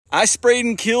I sprayed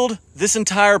and killed this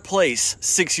entire place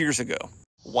 6 years ago.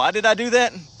 Why did I do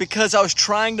that? Because I was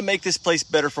trying to make this place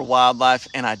better for wildlife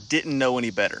and I didn't know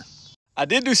any better. I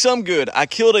did do some good. I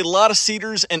killed a lot of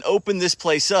cedars and opened this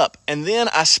place up, and then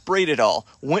I sprayed it all.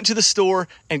 Went to the store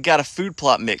and got a food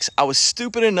plot mix. I was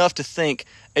stupid enough to think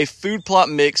a food plot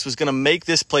mix was gonna make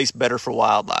this place better for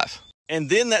wildlife. And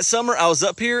then that summer I was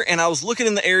up here and I was looking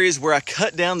in the areas where I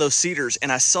cut down those cedars and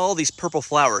I saw these purple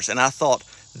flowers and I thought,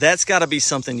 that's gotta be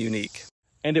something unique.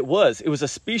 And it was a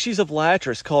species of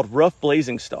liatris called rough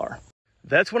blazing star.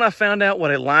 That's when I found out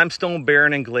what a limestone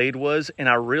barren and glade was, and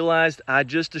I realized I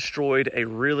just destroyed a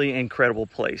really incredible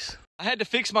place. I had to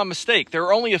fix my mistake. There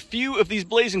were only a few of these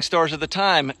blazing stars at the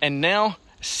time, and now,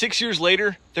 6 years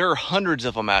later, there are hundreds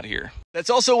of them out here. That's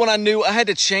also when I knew I had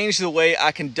to change the way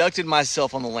I conducted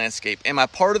myself on the landscape. Am I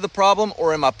part of the problem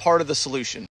or am I part of the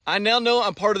solution? I now know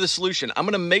I'm part of the solution. I'm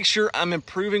gonna make sure I'm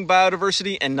improving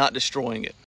biodiversity and not destroying it.